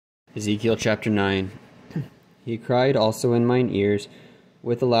Ezekiel chapter 9. He cried also in mine ears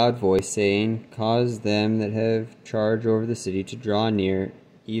with a loud voice, saying, Cause them that have charge over the city to draw near,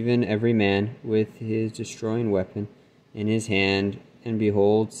 even every man with his destroying weapon in his hand. And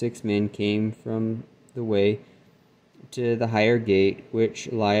behold, 6 men came from the way to the higher gate, which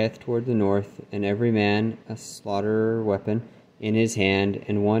lieth toward the north, and every man a slaughter weapon in his hand.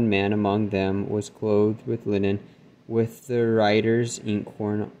 And one man among them was clothed with linen, with the writer's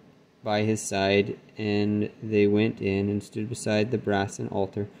inkhorn by his side, and they went in and stood beside the brazen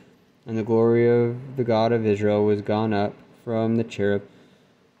altar. And the glory of the God of Israel was gone up from the cherub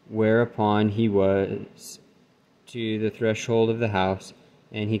whereupon he was to the threshold of the house.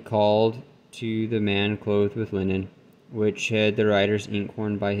 And he called to the man clothed with linen, which had the writer's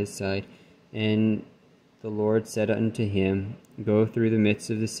inkhorn by his side. And the Lord said unto him, Go through the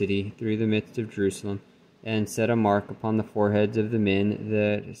midst of the city, through the midst of Jerusalem, and set a mark upon the foreheads of the men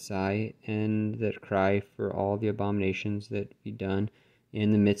that sigh and that cry for all the abominations that be done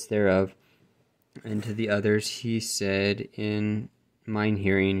in the midst thereof. And to the others he said in mine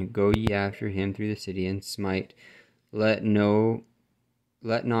hearing, Go ye after him through the city, and smite. Let not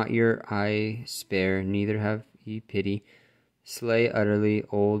your eye spare, neither have ye pity. Slay utterly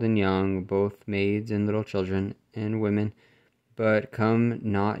old and young, both maids and little children and women, but come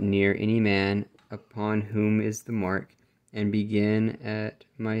not near any man upon whom is the mark, and begin at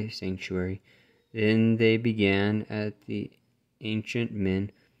my sanctuary. Then they began at the ancient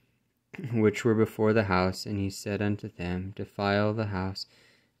men which were before the house, and he said unto them, Defile the house,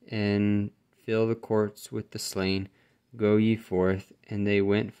 and fill the courts with the slain. Go ye forth. And they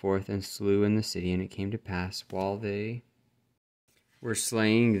went forth and slew in the city. And it came to pass, while they were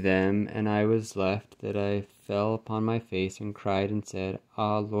slaying them, and I was left, that I fell upon my face, and cried, and said,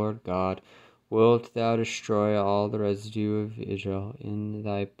 Ah, Lord God, wilt thou destroy all the residue of Israel in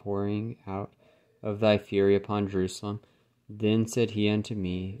thy pouring out of thy fury upon Jerusalem? Then said he unto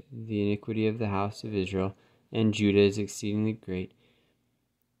me, The iniquity of the house of Israel and Judah is exceedingly great,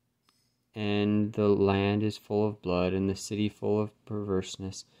 and the land is full of blood, and the city full of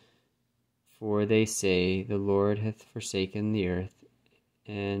perverseness. For they say, The Lord hath forsaken the earth,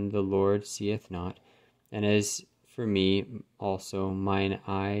 and the Lord seeth not. And as for me also, mine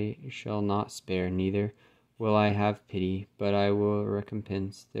eye shall not spare, neither will I have pity, but I will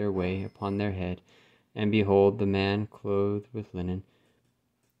recompense their way upon their head. And behold, the man clothed with linen,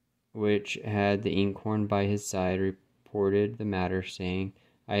 which had the inkhorn by his side, reported the matter, saying,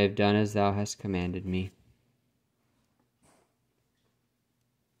 I have done as thou hast commanded me.